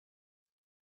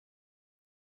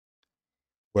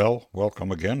Well,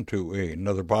 welcome again to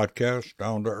another podcast,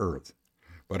 Down to Earth,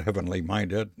 but heavenly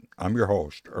minded. I'm your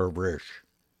host, Irv Risch,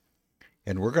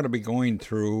 and we're going to be going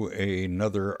through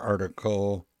another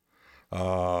article.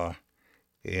 Uh,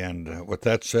 and with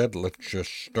that said, let's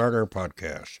just start our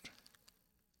podcast.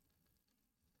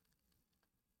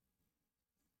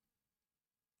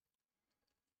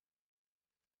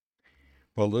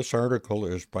 Well, this article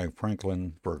is by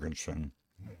Franklin Ferguson,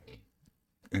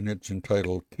 and it's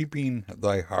entitled Keeping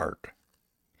Thy Heart.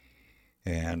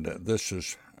 And this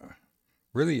is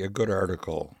really a good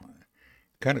article.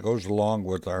 Kind of goes along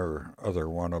with our other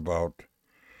one about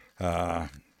uh,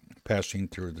 passing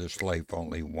through this life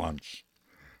only once.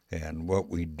 And what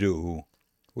we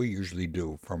usually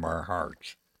do from our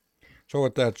hearts. So,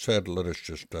 with that said, let us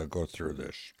just go through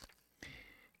this.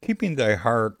 Keeping thy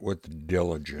heart with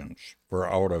diligence, for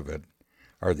out of it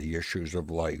are the issues of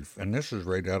life. And this is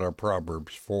right out of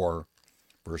Proverbs 4,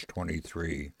 verse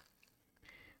 23.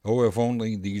 Oh, if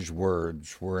only these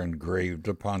words were engraved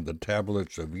upon the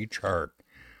tablets of each heart,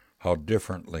 how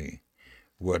differently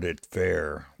would it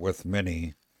fare with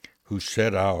many who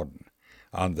set out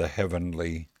on the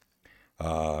heavenly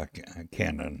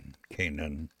Canaan.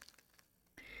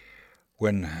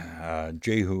 When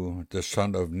Jehu, the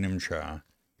son of Nimshi,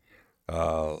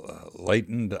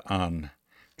 lightened on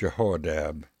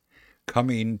Jehoiada,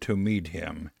 coming to meet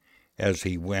him as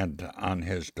he went on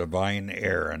his divine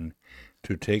errand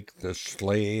to take the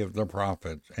slay of the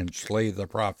prophets and slay the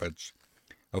prophets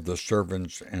of the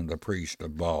servants and the priest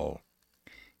of Baal.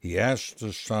 He asked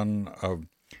the son of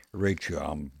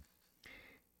Rachel,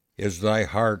 "Is thy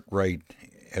heart right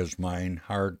as mine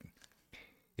heart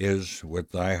is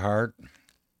with thy heart?"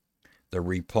 The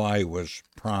reply was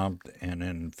prompt and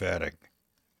emphatic.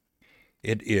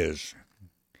 "It is."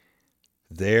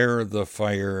 There the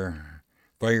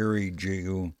fiery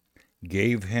Jehu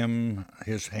gave him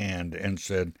his hand and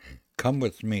said, "Come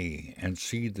with me and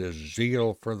see the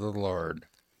zeal for the Lord."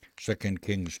 2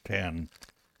 Kings 10,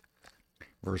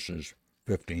 verses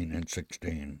 15 and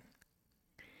 16.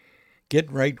 Get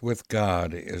right with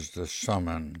God is the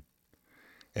summon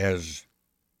as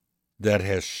that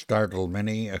has startled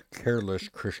many a careless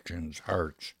Christian's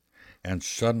hearts and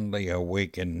suddenly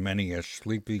awakened many a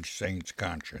sleepy saint's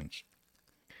conscience.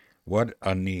 What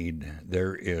a need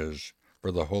there is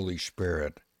for the Holy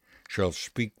Spirit shall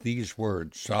speak these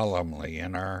words solemnly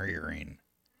in our hearing.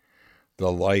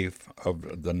 The life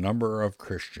of the number of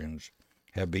Christians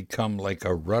have become like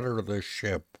a rudderless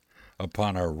ship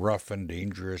upon a rough and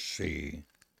dangerous sea.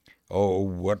 Oh,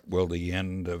 what will the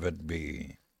end of it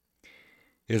be?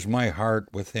 Is my heart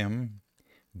with him,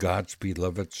 God's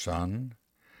beloved Son?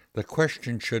 The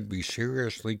question should be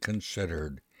seriously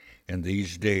considered in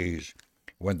these days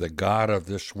when the God of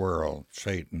this world,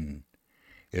 Satan,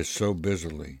 is so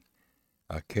busily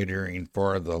catering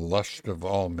for the lust of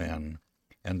all men,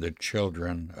 and the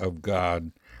children of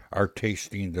God are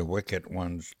tasting the wicked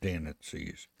one's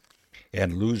delicacies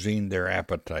and losing their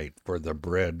appetite for the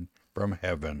bread from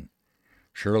heaven.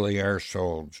 Surely our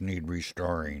souls need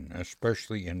restoring,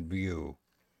 especially in view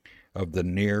of the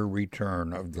near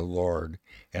return of the Lord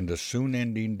and the soon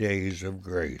ending days of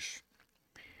grace.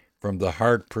 From the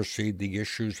heart proceed the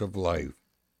issues of life.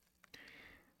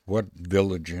 What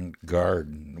vigilant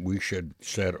guard we should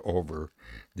set over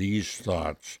these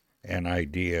thoughts and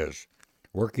ideas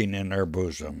working in our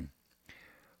bosom,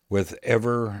 with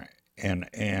ever and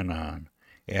anon,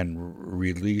 and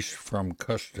release from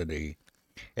custody,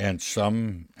 and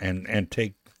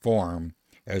take form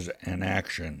as an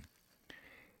action.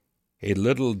 A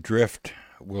little drift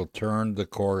will turn the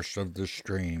course of the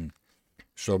stream.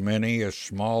 So many as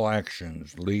small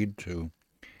actions lead to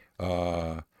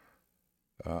uh,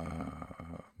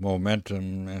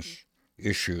 momentumous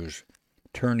issues,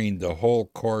 turning the whole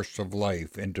course of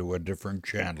life into a different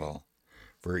channel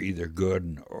for either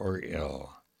good or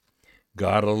ill.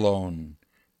 God alone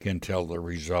can tell the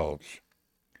results.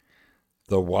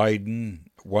 The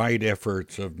wide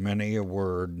efforts of many a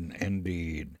word and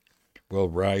deed will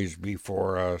rise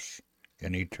before us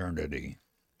in eternity.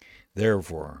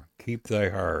 Therefore, keep thy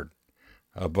heart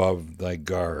above thy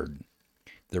guard,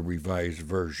 the Revised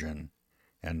Version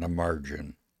and the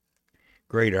margin.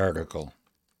 Great article,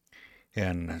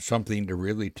 and something to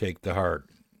really take to heart.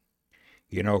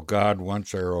 You know, God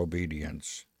wants our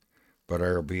obedience, but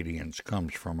our obedience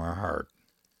comes from our heart.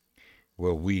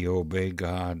 Will we obey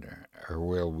God, or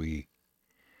will we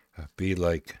be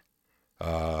like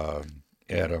uh,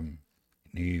 Adam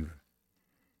and Eve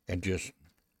and just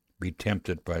be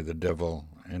tempted by the devil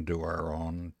and do our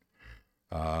own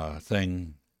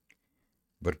thing?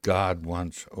 But God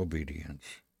wants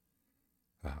obedience.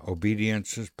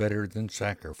 Obedience is better than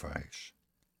sacrifice,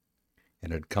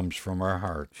 and it comes from our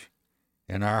hearts,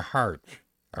 and our hearts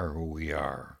are who we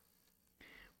are.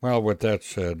 Well, with that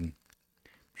said, I'm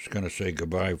just going to say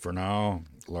goodbye for now.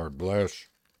 Lord bless.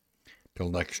 Till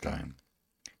next time,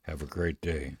 have a great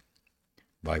day.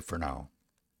 Bye for now.